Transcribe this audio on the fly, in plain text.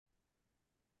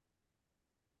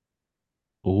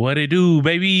What it do,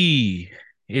 baby?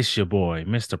 It's your boy,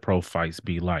 Mr. Pro Fights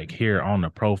Be Like, here on the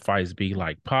Pro Fights Be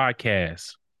Like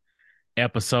podcast,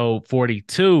 episode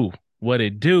 42. What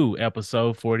it do,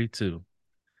 episode 42.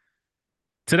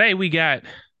 Today we got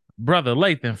brother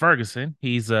Lathan Ferguson.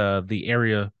 He's the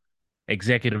area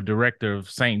executive director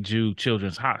of St. Jude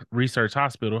Children's Research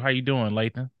Hospital. How you doing,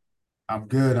 Lathan? I'm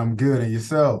good. I'm good. And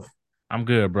yourself? I'm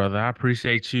good, brother. I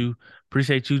appreciate you.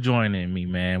 Appreciate you joining me,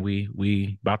 man.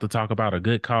 We about to talk about a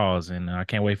good cause, and I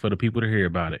can't wait for the people to hear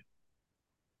about it.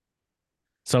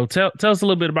 So tell us a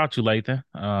little bit about you, Lathan.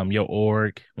 Your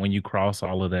org, when you cross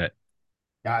all of that.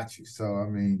 Got you. So,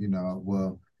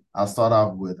 well, I'll start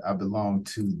off with I belong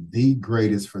to the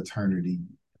greatest fraternity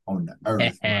on the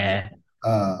earth, right?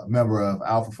 Member of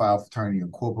Alpha Phi Fraternity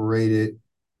Incorporated,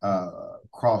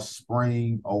 Cross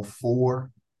Spring '04.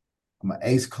 I'm an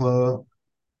Ace Club.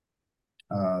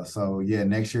 So yeah,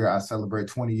 next year I celebrate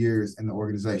 20 years in the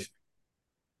organization.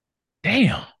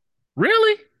 Damn.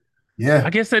 Really? I Yeah,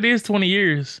 guess that is 20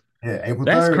 years. yeah, April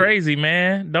That's 3rd, crazy,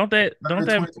 man. Don't 3rd,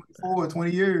 that 2024,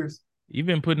 20 years. you've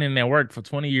been putting in that work for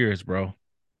 20 years, bro.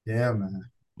 Yeah, man.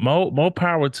 More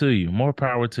power to you. More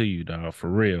power to you, dog, for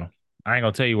real. I ain't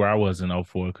gonna tell you where I was in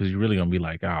 '04 because you're really gonna be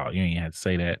like, oh, you ain't had to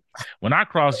say that. When I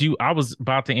crossed you, I was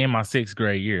about to end my sixth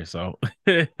grade year. So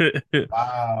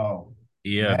Wow.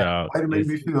 yeah, Man, dog. way to make It's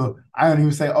me feel. I don't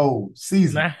even say, oh,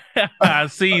 season. Nah,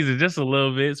 season, just a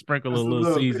little bit, sprinkle a Just a little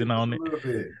little season bit, just on a it. little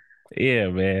bit. Yeah,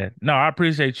 man. No, I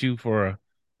appreciate you for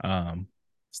um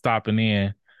stopping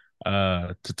in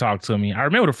to talk to me. I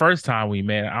remember the first time we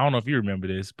met. I don't know if you remember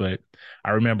this, but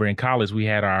I remember in college we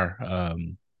had our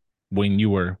when you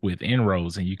were with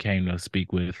Inroads and you came to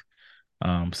speak with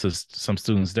some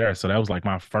students there. So that was like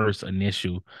my first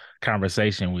initial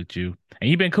conversation with you. And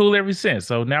you've been cool ever since.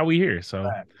 So now we here. So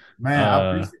Man, man, I uh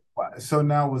appreciate it. So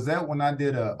now, was that when I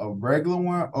did a regular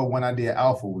one or when I did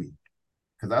Alpha Week?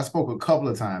 Because I spoke a couple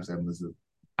of times at Mizzou.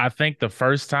 I think the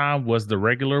first time was the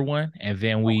regular one, and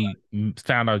then we Okay,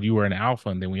 found out you were an alpha,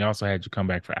 and then we also had you come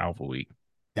back for Alpha Week.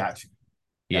 got you,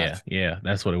 got Yeah, you. yeah,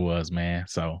 that's what it was, man.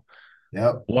 So,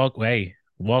 Yep,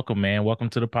 welcome, man. Welcome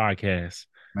to the podcast.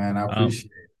 man, I Um, appreciate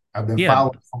it. I've been yeah.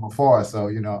 following from afar, so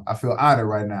I feel honored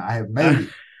right now. I have made it.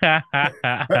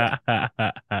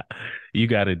 You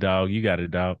got it, dog. You got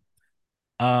it, dog.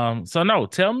 So no,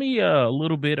 tell me a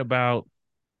little bit about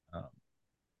uh,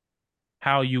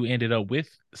 how you ended up with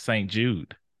St.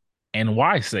 Jude and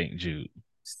why St. Jude.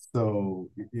 So,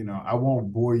 I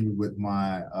won't bore you with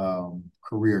my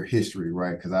career history,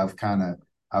 right? Because I've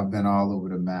been all over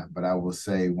the map, but I will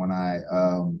say when I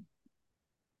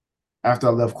after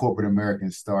I left corporate America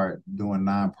and start doing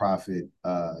nonprofit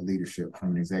leadership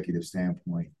from an executive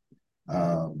standpoint,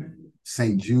 um,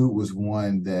 St. Jude was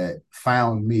one that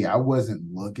found me. I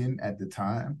wasn't looking at the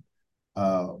time,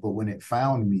 but when it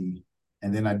found me,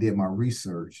 and then I did my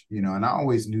research, and I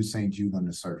always knew St. Jude on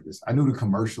the surface. I knew the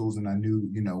commercials and I knew,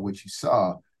 what you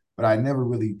saw, but I never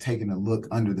really taken a look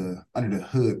under the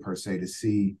hood per se to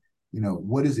see,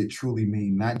 what does it truly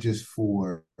mean, not just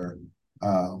for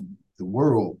the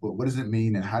world, but what does it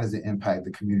mean and how does it impact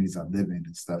the communities I live in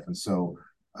and stuff. And so,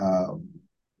 um,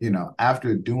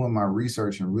 after doing my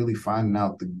research and really finding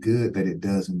out the good that it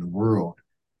does in the world,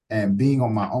 and being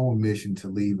on my own mission to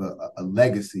leave a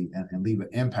legacy and leave an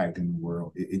impact in the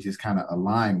world, it just kind of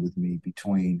aligned with me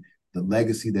between the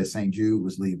legacy that St. Jude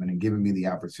was leaving and giving me the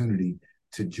opportunity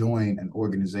to join an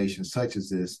organization such as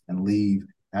this and leave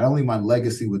not only my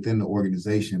legacy within the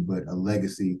organization, but a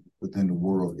legacy within the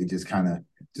world. It just kind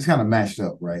of matched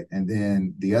up, right? And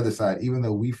then the other side, even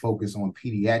though we focus on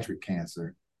pediatric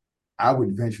cancer, I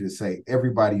would venture to say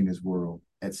everybody in this world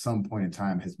at some point in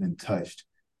time has been touched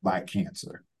by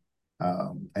cancer.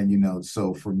 And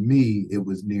so for me, it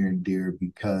was near and dear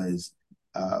because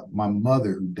my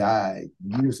mother, who died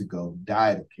years ago,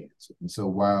 died of cancer. And so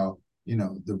while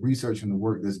the research and the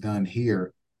work that's done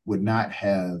here would not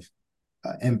have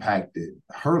impacted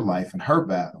her life and her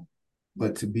battle,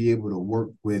 but to be able to work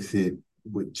with it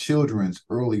with children's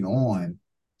early on,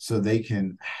 so they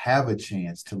can have a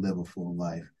chance to live a full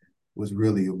life,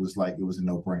 it was like it was a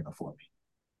no brainer for me.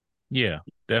 Yeah,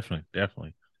 definitely,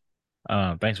 definitely.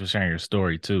 Thanks for sharing your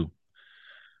story too.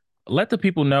 Let the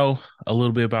people know a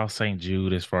little bit about St.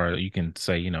 Jude as far as you can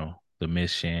say, the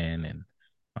mission and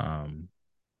um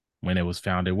when it was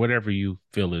founded, whatever you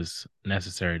feel is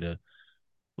necessary to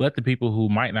let the people who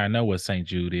might not know what St.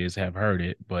 Jude is have heard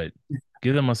it, but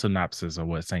give them a synopsis of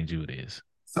what St. Jude is.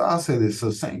 So I'll say this.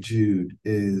 So St. Jude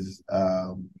is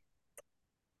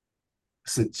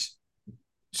such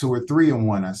so we're three in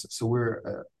one. So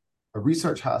we're a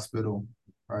research hospital,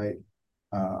 right?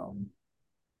 Um,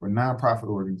 we're a nonprofit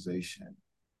organization.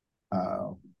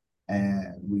 Um,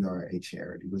 and we are a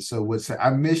charity. But so what's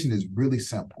our mission is really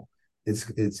simple.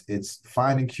 It's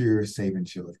finding cures, saving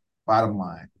children. Bottom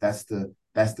line, that's the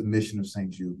mission of St.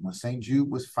 Jude. When St. Jude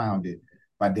was founded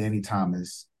by Danny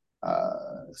Thomas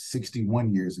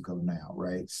 61 years ago now,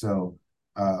 right? So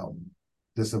um,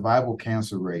 the survival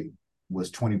cancer rate was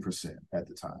 20% at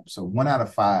the time. So 1 out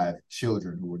of 5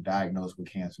 children who were diagnosed with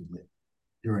cancer lived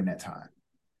during that time.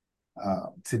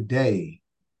 Today,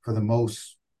 for the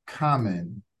most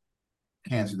common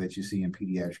cancer that you see in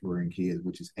pediatric or in kids,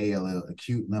 which is ALL,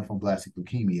 acute lymphoblastic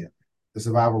leukemia, the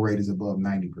survival rate is above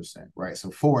 90%, right?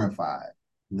 So 4 in 5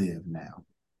 live now.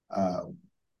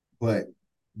 But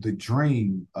the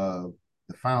dream of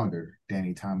the founder,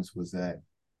 Danny Thomas, was that,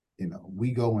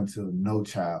 we go until no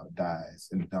child dies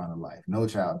in the dawn of life. No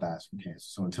child dies from cancer.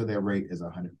 So until that rate is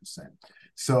 100%.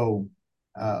 So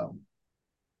um,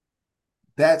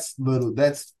 that's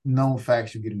known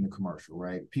facts you get in the commercial,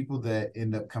 right? People that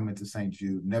end up coming to St.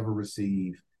 Jude never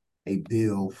receive a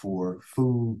bill for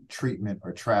food, treatment,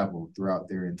 or travel throughout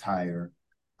their entire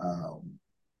um,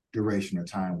 duration or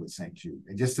time with St. Jude.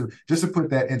 And just to put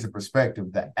that into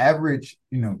perspective, the average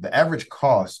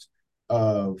cost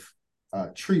of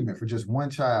treatment for just one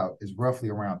child is roughly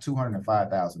around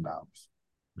 $205,000.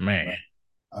 Man. Right.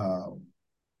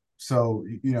 So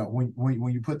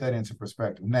when you put that into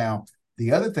perspective, now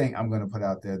the other thing I'm going to put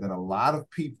out there that a lot of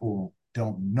people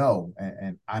don't know,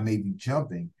 and I may be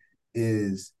jumping,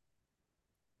 is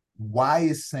why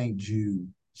is St. Jude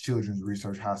Children's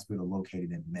Research Hospital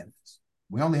located in Memphis?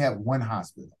 We only have one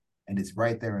hospital, and it's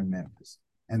right there in Memphis.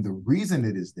 And the reason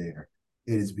it is there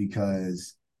is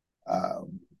because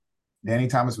um, Danny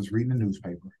Thomas was reading the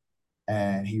newspaper,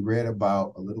 and he read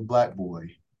about a little black boy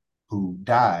who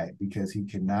died because he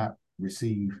could not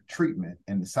receive treatment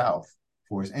in the South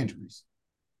for his injuries.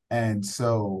 And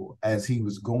so, as he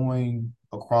was going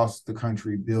across the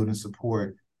country building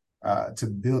support to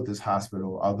build this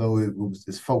hospital, although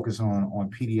it's focused on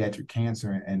pediatric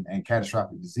cancer and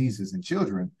catastrophic diseases in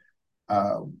children,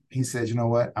 he said, you know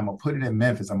what? I'm gonna put it in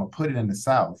Memphis. I'm gonna put it in the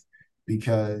South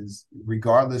because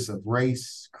regardless of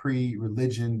race, creed,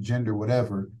 religion, gender,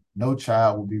 whatever, no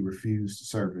child will be refused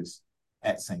service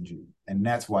at St. Jude, and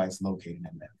that's why it's located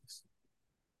in Memphis.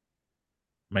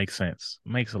 Makes sense.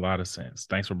 Makes a lot of sense.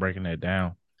 Thanks for breaking that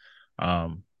down.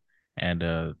 Um, and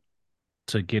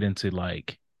to get into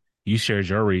like you shared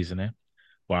your reasoning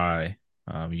why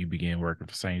you began working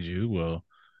for St. Jude. Well,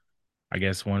 I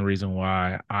guess one reason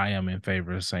why I am in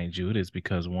favor of St. Jude is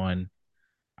because one,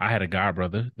 I had a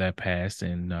godbrother that passed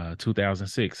in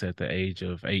 2006 at the age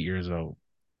of 8 years old.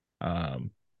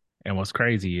 Um, and what's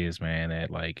crazy is, man,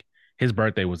 that like his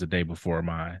birthday was the day before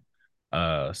mine.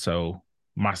 So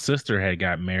my sister had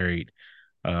got married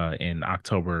in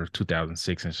October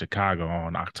 2006 in Chicago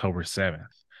on October 7th.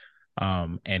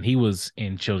 And he was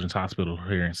in Children's Hospital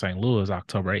here in St. Louis,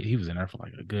 October 8th. He was in there for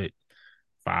like a good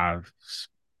 5,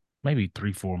 maybe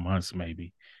 3, 4 months,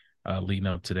 maybe, leading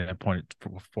up to that point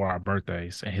for our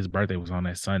birthdays. And his birthday was on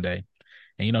that Sunday.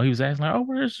 And, he was asking like, oh,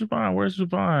 where's Javon? Where's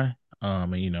Javon?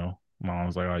 And, mom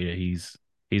was like, oh, yeah, he's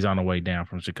on the way down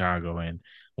from Chicago. And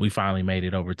we finally made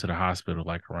it over to the hospital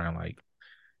like around like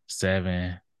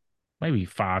 7, maybe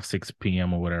 5, 6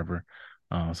 p.m. or whatever.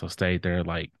 So stayed there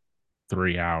like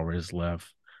 3 hours,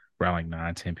 left around like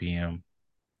 9, 10 p.m.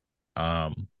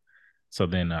 Um, so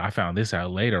then I found this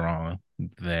out later on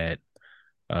that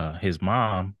his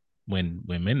mom, when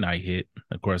midnight hit,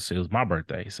 of course it was my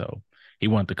birthday, so he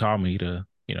wanted to call me to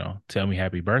tell me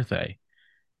happy birthday,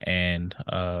 and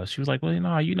she was like,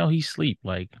 well, he's sleep,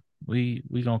 like we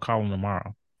gonna call him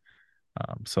tomorrow.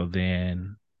 So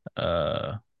then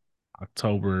uh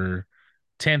October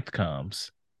 10th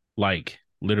comes, like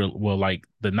literally, well, like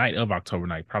the night of October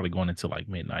night, probably going into like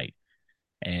midnight.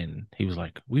 And he was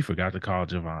like, we forgot to call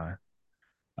Javon.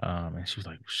 And she was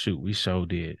like, shoot, we sure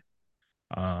did.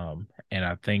 And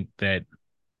I think that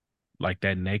like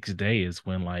that next day is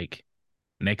when like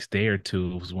next day or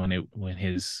two was when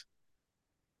his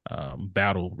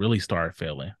battle really started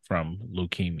failing from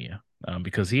leukemia.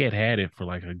 Because he had it for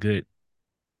like a good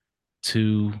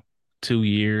two 2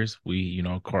 years. We,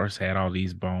 of course, had all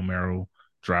these bone marrow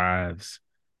drives.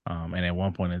 And at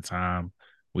one point in time,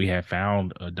 we had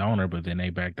found a donor, but then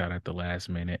they backed out at the last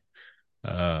minute.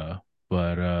 Uh,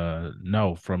 but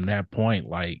no, from that point,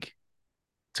 like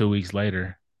 2 weeks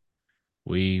later,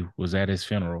 we was at his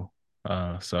funeral.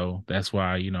 So that's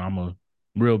why, I'm a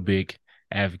real big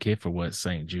advocate for what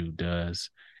St. Jude does.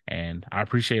 And I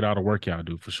appreciate all the work y'all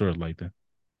do for sure, Lathan.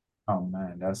 Oh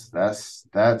man, that's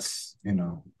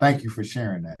thank you for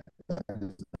sharing that.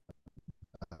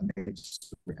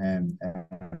 And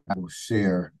I will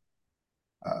share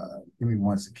Give me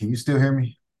one second. Can you still hear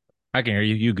me? I can hear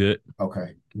you. You good?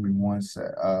 Okay. Give me one sec.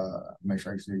 Make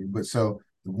sure I can hear you. But so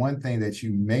the one thing that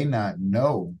you may not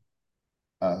know,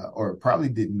 or probably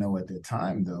didn't know at the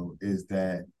time though, is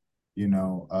that, you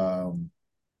know,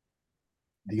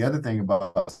 the other thing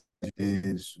about us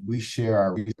is we share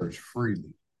our research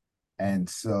freely. And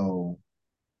so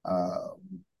uh,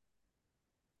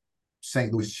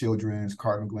 St. Louis Children's,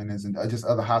 Cardinal Glennon's, and just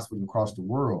other hospitals across the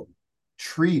world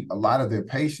treat a lot of their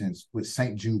patients with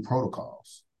St. Jude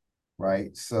protocols,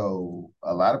 right? So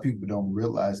a lot of people don't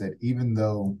realize that even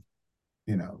though,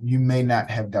 you may not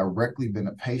have directly been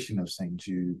a patient of St.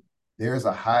 Jude, there's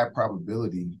a high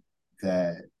probability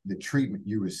that the treatment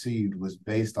you received was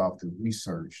based off the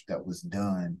research that was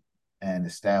done and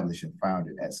established and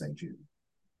founded at St. Jude.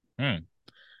 Hmm.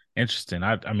 Interesting.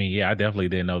 I mean, yeah, I definitely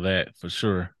didn't know that for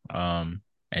sure. And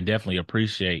definitely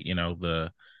appreciate,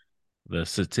 the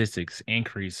statistics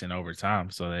increasing over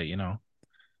time so that,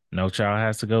 no child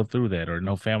has to go through that or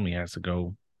no family has to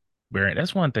go bearing.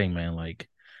 That's one thing, man. Like,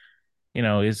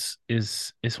 it's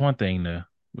one thing to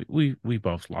we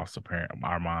both lost a parent,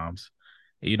 our moms.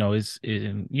 We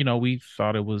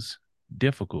thought it was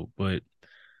difficult, but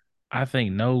I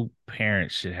think no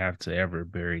parent should have to ever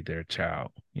bury their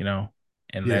child, and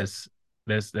Yeah,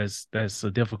 that's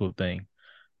a difficult thing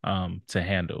to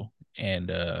handle. And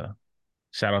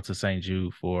shout out to St.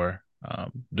 Jude for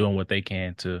doing what they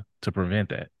can to prevent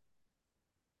that.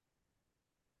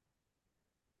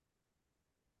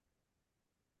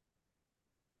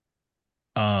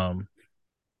 Um,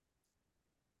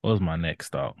 what was my next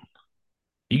thought?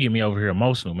 You get me over here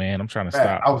emotional, man. I'm trying to man,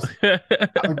 stop. I was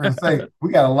gonna say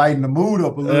we gotta lighten the mood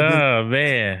up a little bit. Oh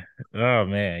man. Oh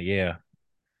man. Yeah.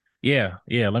 Yeah.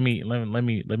 Yeah. Let me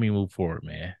move forward,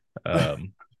 man.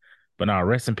 Um, but now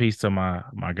rest in peace to my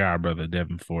god brother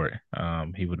Devin Ford.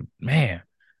 He would man.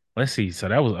 Let's see. So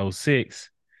that was '06.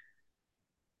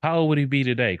 How old would he be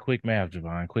today? Quick math,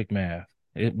 Javon. Quick math.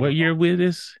 What year with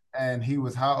this? And he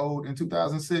was how old in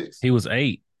 2006? He was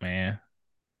 8, man.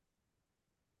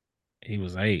 He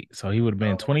was 8. So he would have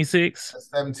been So 26, that's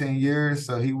 17 years.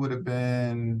 So he would have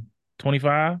been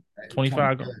 25, 20,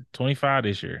 25, 25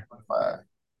 this year. 25.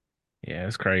 Yeah,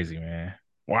 it's crazy, man.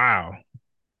 Wow.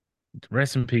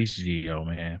 Rest in peace, Gio,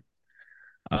 man.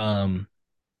 Um,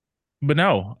 but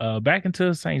no, back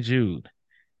into St. Jude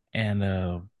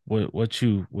and what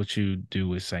you do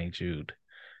with St. Jude.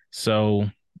 So,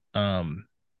 um,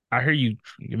 I hear you.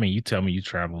 I mean, you tell me you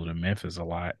travel to Memphis a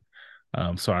lot.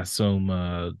 So I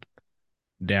assume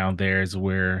down there is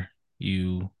where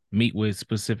you meet with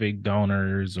specific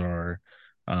donors, or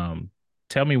um,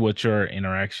 tell me what your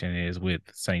interaction is with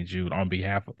St. Jude on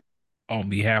behalf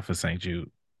of St. Jude.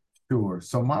 Sure.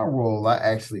 So my role, I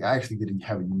actually get to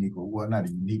have a unique role. Well, not a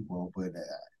unique role, but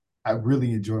I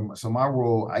really enjoy so my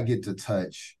role. I get to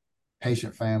touch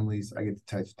patient families. I get to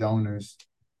touch donors,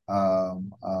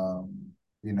 um, um,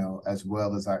 as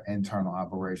well as our internal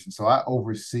operations. So I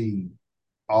oversee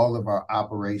all of our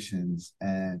operations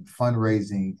and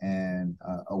fundraising and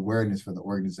awareness for the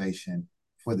organization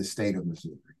for the state of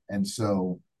Missouri. And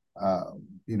so,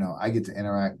 I get to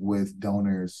interact with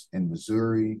donors in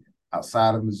Missouri,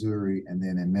 outside of Missouri, and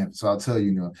then in Memphis. So I'll tell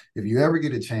you, if you ever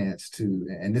get a chance to,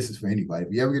 and this is for anybody,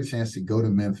 if you ever get a chance to go to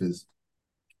Memphis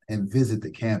and visit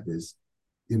the campus,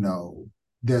 you know,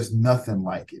 there's nothing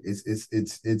like it.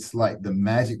 It's like the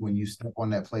magic when you step on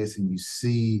that place and you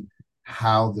see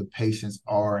how the patients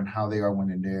are and how they are when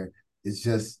they're there.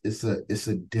 It's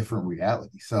a different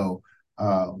reality. So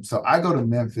I go to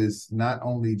Memphis not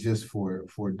only just for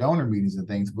donor meetings and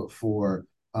things, but for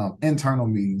internal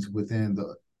meetings within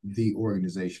the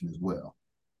organization as well.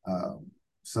 Um,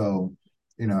 so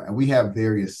and we have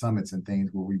various summits and things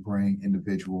where we bring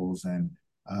individuals and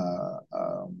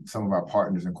some of our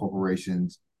partners and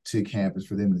corporations to campus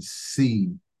for them to see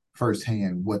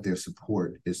firsthand what their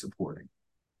support is supporting.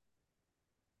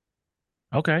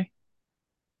 Okay,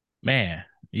 man,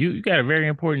 you got a very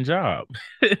important job.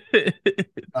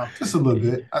 Just a little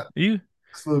bit, you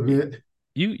just a little bit.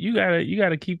 you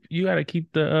gotta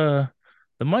keep the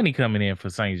money coming in for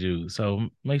St. Jude. So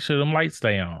make sure them lights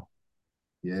stay on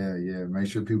Yeah, yeah. Make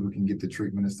sure people can get the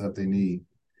treatment and stuff they need.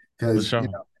 for Because sure.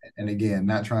 and again,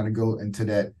 not trying to go into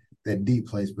that deep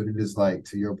place, but it is like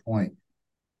to your point,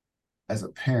 as a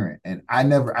parent, and I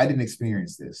didn't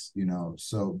experience this,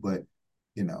 but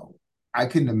you know, I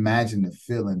couldn't imagine the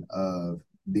feeling of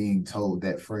being told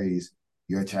that phrase,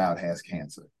 your child has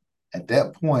cancer. At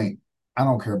that point, I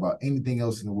don't care about anything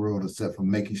else in the world except for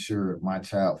making sure my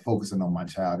child, focusing on my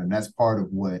child. And that's part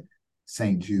of what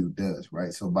St. Jude does,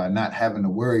 right? So by not having to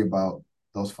worry about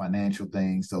those financial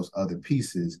things, those other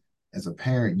pieces, as a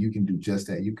parent, you can do just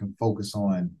that. You can focus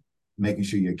on making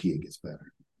sure your kid gets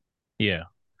better. Yeah,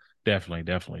 definitely,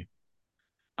 definitely.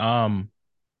 Um,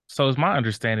 so it's my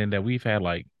understanding that we've had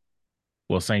like,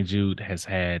 well, St. Jude has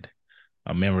had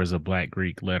members of Black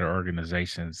Greek letter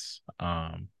organizations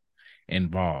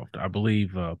involved. I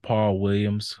believe Paul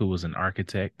Williams, who was an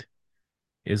architect,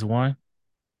 is one.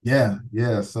 Yeah,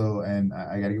 yeah. So, and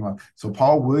I got to get my. So,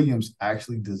 Paul Williams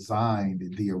actually designed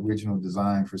the original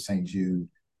design for St. Jude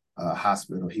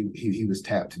Hospital. He was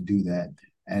tapped to do that.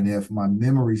 And if my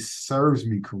memory serves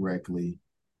me correctly,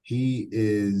 he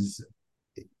is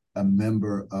a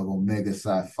member of Omega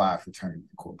Psi Phi Fraternity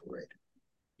Incorporated.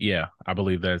 Yeah, I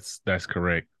believe that's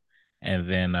correct. And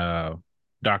then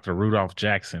Dr. Rudolph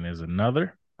Jackson is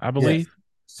another, I Yes. believe.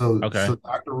 So Okay.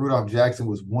 Dr. Rudolph Jackson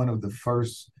was one of the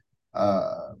first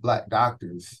Black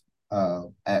doctors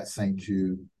at St.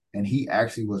 Jude, and he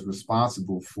actually was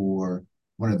responsible for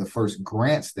one of the first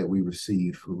grants that we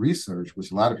received for research,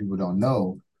 which a lot of people don't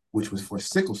know, which was for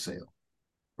sickle cell,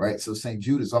 right? So St.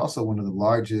 Jude is also one of the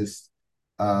largest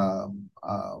um,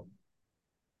 uh,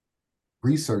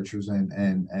 researchers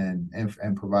and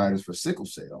providers for sickle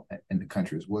cell in the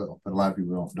country as well. But a lot of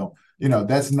people don't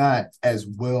that's not as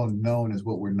well known as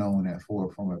what we're known at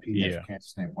for from a pediatric Yeah. cancer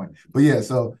standpoint. But yeah,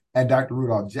 so and Dr.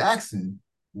 Rudolph Jackson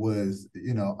was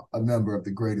a member of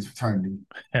the greatest fraternity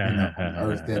on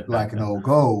earth, that black and old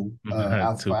gold,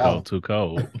 Alpha Too Phi cold, Alpha. too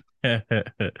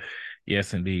cold.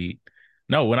 Yes, indeed.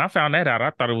 No, when I found that out,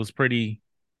 I thought it was pretty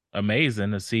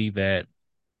amazing to see that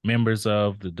members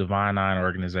of the Divine Nine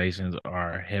organizations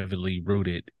are heavily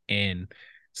rooted in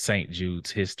St.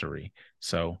 Jude's history.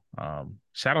 So,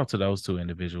 shout out to those two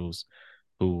individuals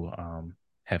who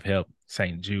have helped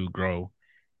St. Jude grow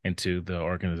into the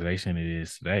organization it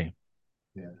is today.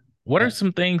 Yeah. What are And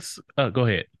some things? Go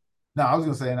ahead. no, I was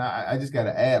gonna say, and I just got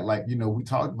to add, like, we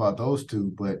talked about those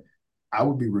two, but I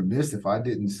would be remiss if I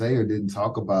didn't say or didn't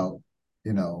talk about,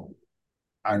 you know,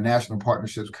 our national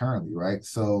partnerships currently, right?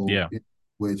 So, Yeah,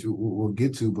 which we'll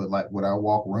get to, but like with our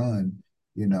walk run,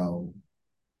 you know,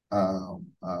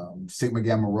 Sigma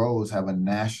Gamma Rose have a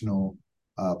national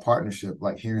partnership.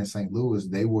 Like here in St. Louis,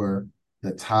 they were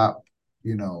the top,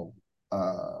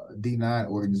 D9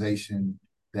 organization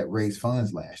that raised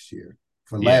funds last year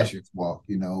for yeah. last year's walk.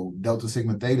 Delta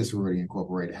Sigma Theta Sorority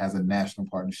Incorporated has a national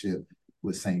partnership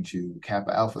with St. Jude.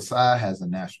 Kappa Alpha Psi has a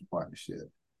national partnership.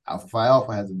 Alpha Phi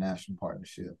Alpha has a national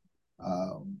partnership.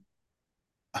 Um,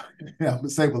 I'm gonna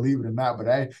say believe it or not, but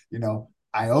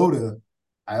IOTA,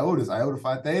 Iota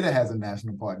Phi Theta has a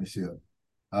national partnership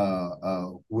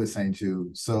with St.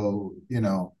 Jude. So,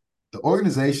 the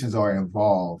organizations are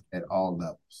involved at all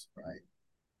levels, right?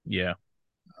 Yeah.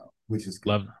 Which is good.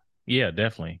 Love. Yeah,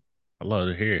 definitely. I love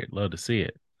to hear it. Love to see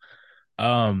it.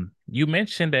 You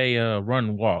mentioned a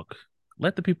run walk.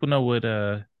 Let the people know what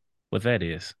that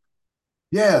is.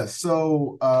 Yeah.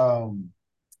 So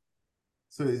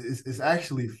it's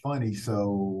actually funny.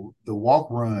 So the walk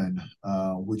run,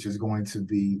 which is going to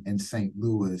be in St.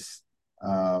 Louis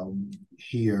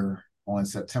here on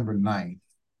September 9th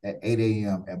at 8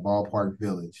 a.m. at Ballpark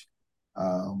Village,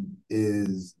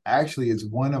 it's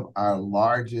one of our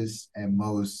largest and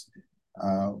most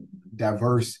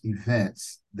diverse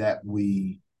events that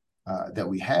we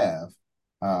have.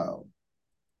 Uh,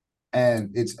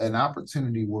 and it's an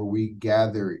opportunity where we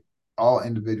gather all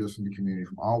individuals from the community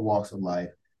from all walks of life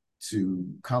to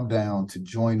come down to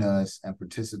join us and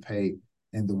participate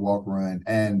in the walk run.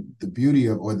 And the beauty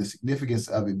of or the significance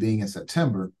of it being in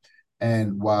September,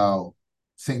 and while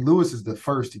St. Louis is the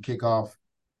first to kick off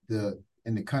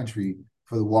in the country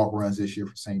for the walk runs this year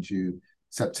for St. Jude,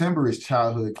 September is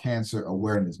Childhood Cancer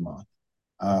Awareness Month.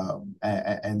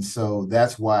 And so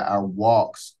that's why our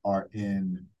walks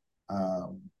um,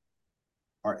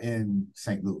 are in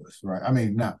St. Louis, right? I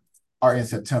mean, not are in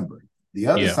September. The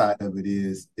other Yeah. side of it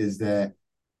is that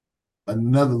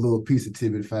another little piece of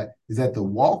tidbit fact is that the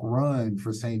walk run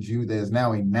for St. Jude, that is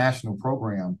now a national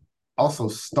program, also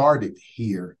started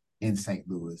here in St.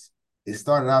 Louis. It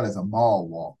started out as a mall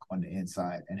walk on the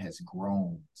inside and has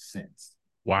grown since.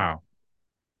 Right. Wow.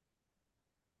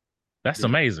 That's Yeah.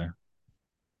 amazing.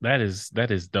 That is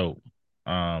dope.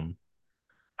 Um,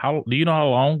 how do you know how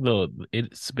long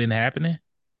it's been happening?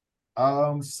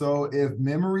 So if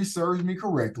memory serves me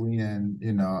correctly, and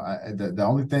the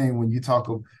only thing when you talk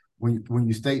of when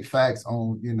you state facts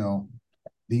on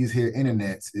these here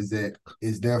internets is that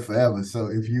it's there forever. So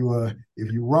if you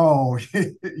wrong,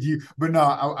 but no,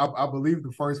 I believe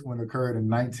the first one occurred in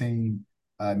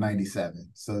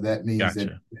 1997. So that means that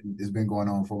Gotcha. it's been going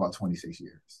on for about 26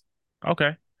 years.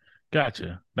 Okay.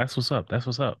 Gotcha. That's what's up. That's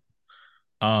what's up.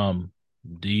 Um,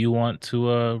 do you want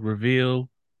to reveal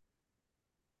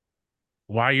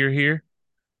why you're here,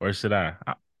 or should I?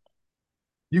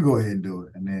 You go ahead and do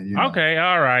it, and then Okay,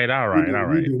 all right, all you right, do all it. You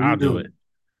right. do it. I'll You do do it. it.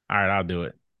 All right, I'll do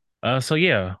it. So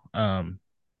yeah,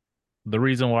 the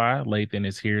reason why Lathan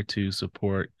is here to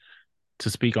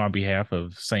speak on behalf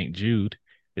of St. Jude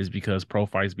is because Pro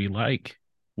Fights Be Like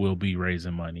will be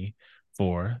raising money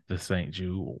for the St.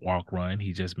 Jude walk run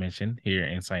he just mentioned here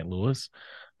in St. Louis.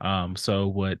 So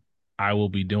what I will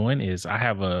be doing is I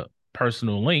have a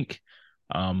personal link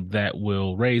that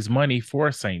will raise money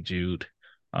for St. Jude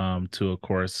to, of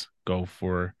course, go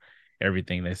for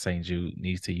everything that St. Jude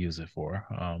needs to use it for.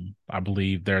 I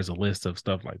believe there's a list of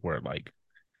stuff like where like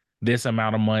this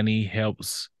amount of money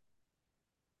helps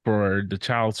for the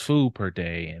child's food per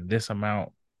day, and this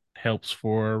amount helps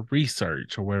for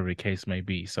research or whatever the case may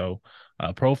be. So,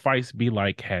 Pro Fights Be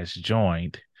Like has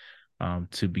joined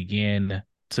to begin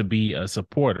to be a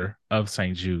supporter of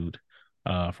St. Jude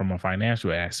from a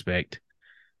financial aspect.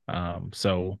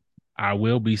 So I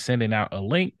will be sending out a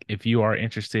link if you are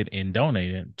interested in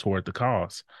donating toward the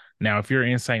cause. Now, if you're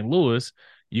in St. Louis,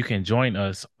 you can join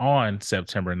us on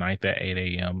September 9th at 8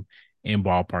 a.m. in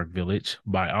Ballpark Village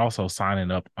by also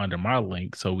signing up under my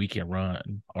link so we can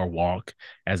run or walk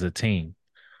as a team.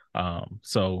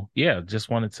 So yeah, just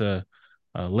wanted to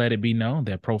let it be known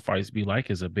that Pro Fights Be Like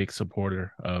is a big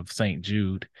supporter of St.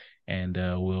 Jude and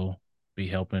will be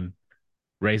helping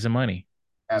raising money.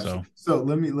 So Absolutely. So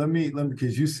let me,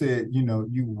 because you said,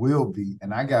 you will be,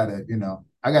 and I gotta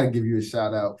give you a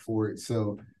shout out for it.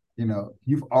 So,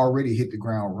 you've already hit the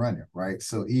ground running, right?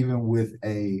 So even with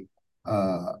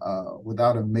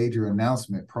without a major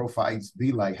announcement, Pro Fights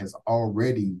Be Like has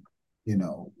already,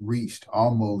 reached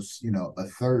almost, a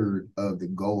third of the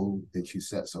goal that you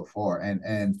set so far.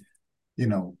 And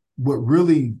what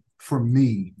really for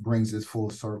me brings this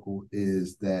full circle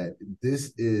is that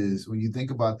this is when you think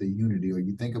about the unity or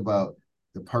you think about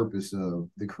the purpose of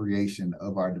the creation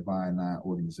of our Divine Nine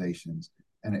organizations,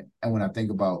 and when I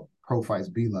think about Pro Fights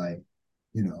Be Like,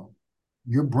 you know,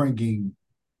 you're bringing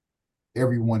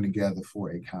everyone together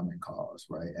for a common cause,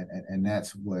 right? And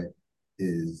that's what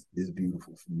is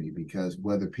beautiful for me, because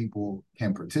whether people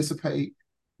can participate,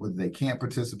 whether they can't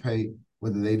participate,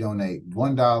 whether they donate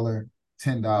 $1,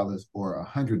 $10, or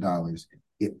 $100,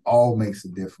 it all makes a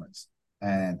difference,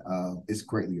 and it's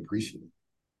greatly appreciated.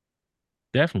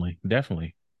 definitely,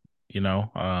 definitely. You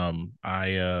know, I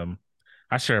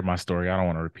shared my story. I don't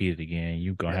want to repeat it again.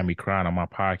 You gonna have Yeah, me crying on my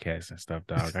podcast and stuff,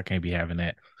 dog. I can't be having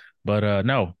that. But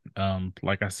no,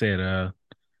 like I said,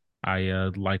 I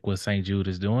like what St. Jude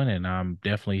is doing, and I'm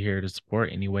definitely here to support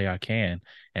any way I can.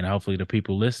 And hopefully, the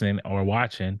people listening or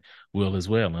watching will as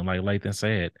well. And like Lathan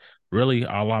said, really,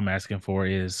 all I'm asking for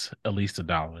is at least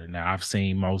 $1. Now, I've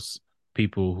seen most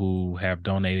people who have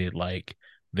donated like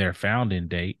their founding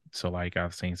date. So, like,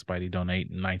 I've seen somebody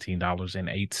donate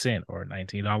 $19.08 or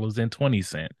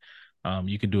 $19.20.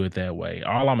 You can do it that way.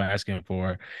 All I'm asking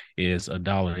for is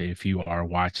 $1 if you are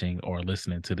watching or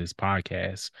listening to this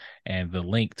podcast, and the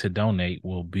link to donate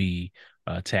will be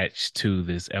attached to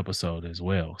this episode as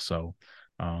well. So,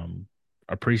 um,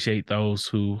 appreciate those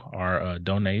who are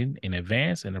donating in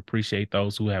advance, and appreciate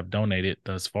those who have donated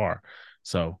thus far.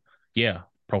 So, yeah,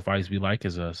 Profiles Be Like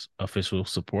is a official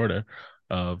supporter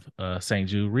of St.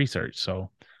 Jude Research. So,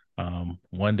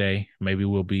 one day maybe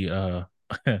we'll be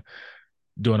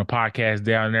doing a podcast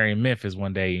down there in Memphis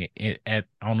one day at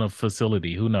on a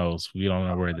facility. Who knows? We don't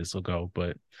know where this will go,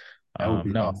 but that would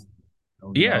be no, awesome. That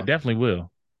would be yeah, awesome. definitely will.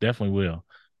 Definitely will.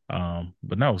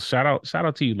 But no, shout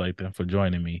out to you, Lathan, for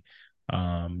joining me.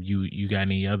 You got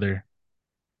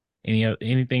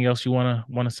anything else you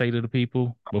wanna say to the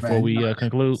people before Man, we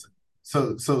conclude?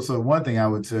 so one thing I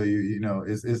would tell you,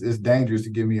 it's dangerous to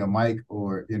give me a mic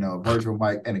or a virtual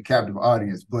mic and a captive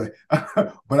audience, but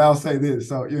but I'll say this.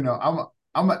 So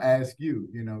I'm gonna ask you,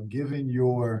 given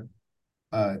your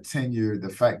tenure, the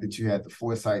fact that you had the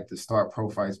foresight to start Pro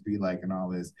Fights Be Like and all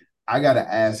this, I gotta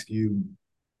ask you,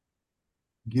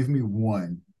 give me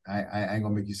one. I ain't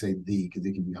gonna make you say the because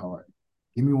it can be hard.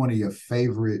 Give me one of your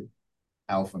favorite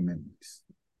alpha memories.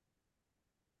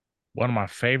 One of my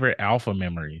favorite alpha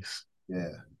memories,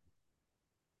 Yeah,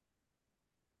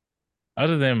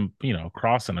 other than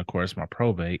crossing, of course, my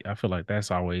probate. I feel like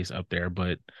that's always up there.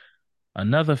 But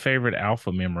another favorite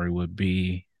alpha memory would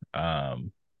be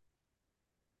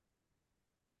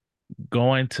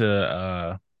going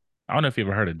to I don't know if you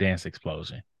ever heard of Dance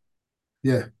Explosion,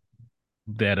 yeah,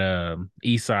 that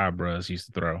East Side Bros used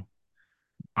to throw.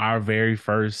 Our very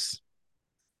first,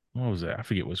 what was that? I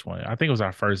forget which one. I think it was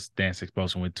our first Dance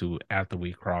Explosion went to after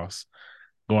we crossed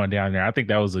going down there. I think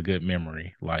that was a good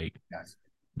memory. Like, yes,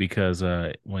 because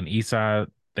when Eastside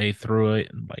they threw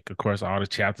it. And, like, of course, all the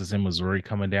chapters in Missouri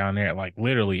coming down there. Like,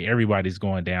 literally everybody's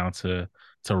going down to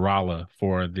Rolla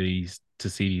for these to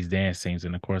see these dance teams,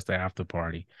 and of course the after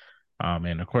party.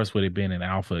 And of course, with it being an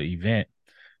alpha event,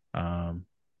 um,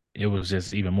 it was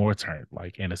just even more turned.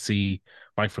 Like, and to see,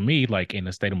 like for me, like in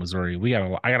the state of Missouri,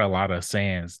 I got a lot of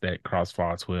sands that cross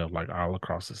fall 12, like all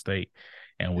across the state,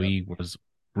 and Yep. we was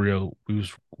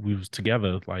we was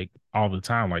together like all the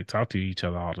time, like talk to each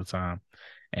other all the time,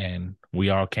 and we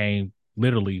all came.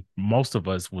 Literally, most of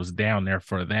us was down there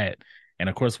for that, and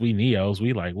of course we neos,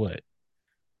 we like what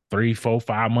 3, 4,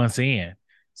 5 months in.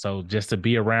 So just to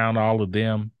be around all of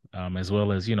them, as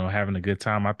well as having a good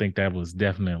time, I think that was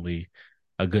definitely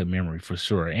a good memory for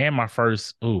sure. And my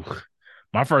first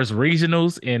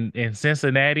regionals in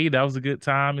Cincinnati, that was a good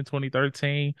time in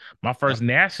 2013. My Yep. first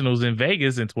nationals in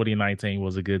Vegas in 2019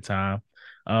 was a good time.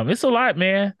 It's a lot,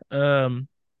 man. Oh,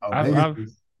 Vegas I've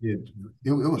was, yeah,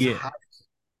 it was yeah, hot.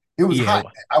 It was yeah, hot.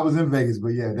 I was in Vegas, but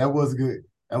yeah, that was good.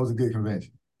 That was a good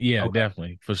convention. yeah, Okay.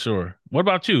 definitely for sure. What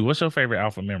about you? What's your favorite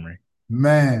Alpha memory?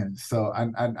 Man, so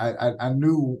I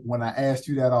knew when I asked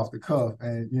you that off the cuff,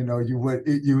 and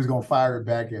you was gonna fire it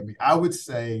back at me. I would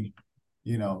say,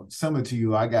 similar to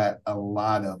you, I got a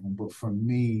lot of them, but for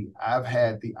me, I've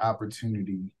had the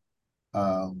opportunity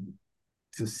um,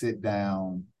 to sit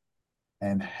down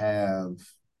and have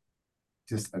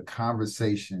just a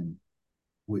conversation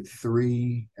with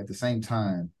three at the same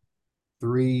time,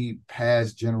 three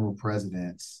past general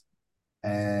presidents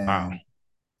Wow. and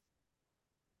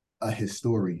a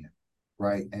historian,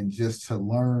 right? And just to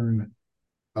learn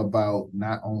about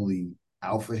not only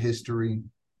Alpha history,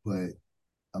 but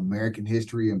American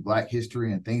history and Black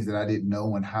history and things that I didn't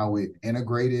know and how it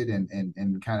integrated and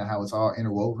kind of how it's all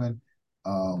interwoven.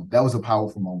 That was a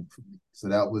powerful moment for me. So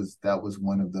that was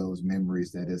one of those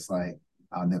memories that it's like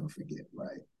I'll never forget,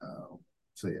 right?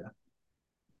 So yeah,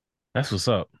 That's what's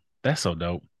up. That's so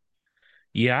dope.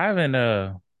 Yeah, I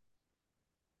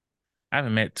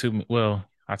haven't met too well,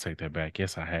 I'll take that back.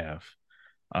 Yes, I have.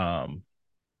 Um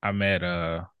I met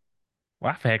well,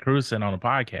 I've had Cruisen on the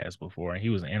podcast before, and he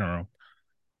was an interim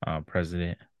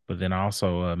president. But then I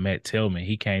also met Tillman.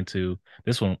 He came to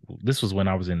this was when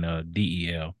I was in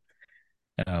DEL,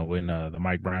 when the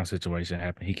Mike Brown situation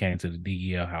happened. He came to the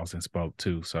DEL house and spoke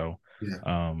too. So yeah,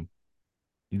 um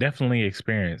definitely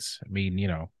experience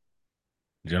meeting,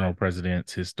 general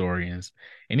presidents, historians,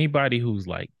 anybody who's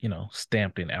like,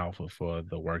 stamped in alpha for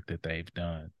the work that they've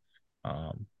done.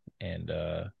 Um, and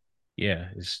yeah,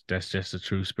 that's just the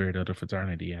true spirit of the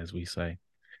fraternity, as we say.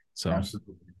 So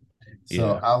absolutely.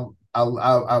 So yeah.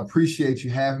 I appreciate you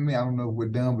having me. I don't know if we're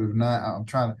done, but if not, I'm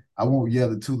trying to. I won't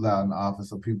yell it too loud in the office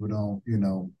so people don't,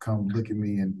 come look at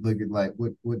me and look at like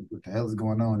what the hell is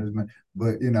going on, this man.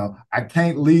 But I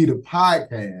can't lead a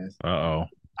podcast Uh-oh.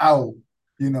 out,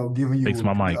 giving Fix you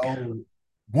a my good mic. old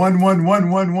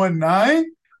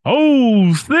 111119.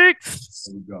 Oh, six.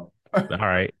 There we go. All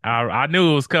right. I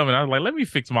knew it was coming. I was like, let me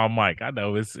fix my mic. I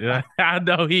know it's I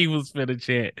know he was finna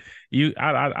chat.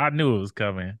 I knew it was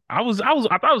coming. I thought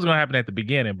it was gonna happen at the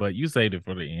beginning, but you saved it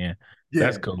for the end.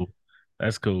 That's Yeah, cool.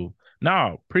 That's cool.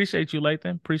 No, appreciate you,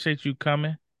 Lathan. Appreciate you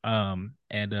coming. And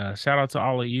shout out to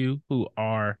all of you who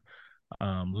are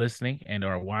listening and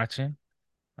are watching.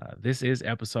 This is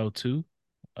episode 2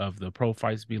 of the Pro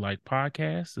Fights Be Like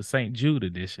podcast. The St. Jude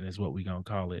edition is what we're gonna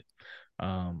call it.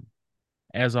 Um,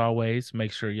 as always,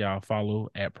 make sure y'all follow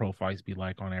at Pro Fights Be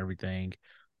Like on everything,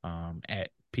 at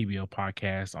PBO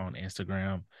Podcast on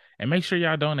Instagram, and make sure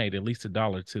y'all donate at least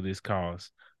 $1 to this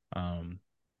cause. Um,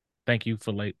 thank you,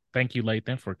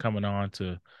 Lathan, for coming on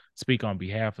to speak on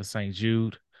behalf of St.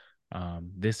 Jude.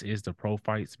 This is the Pro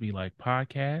Fights Be Like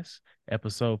podcast,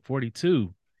 episode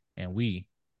 42, and we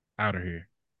out of here.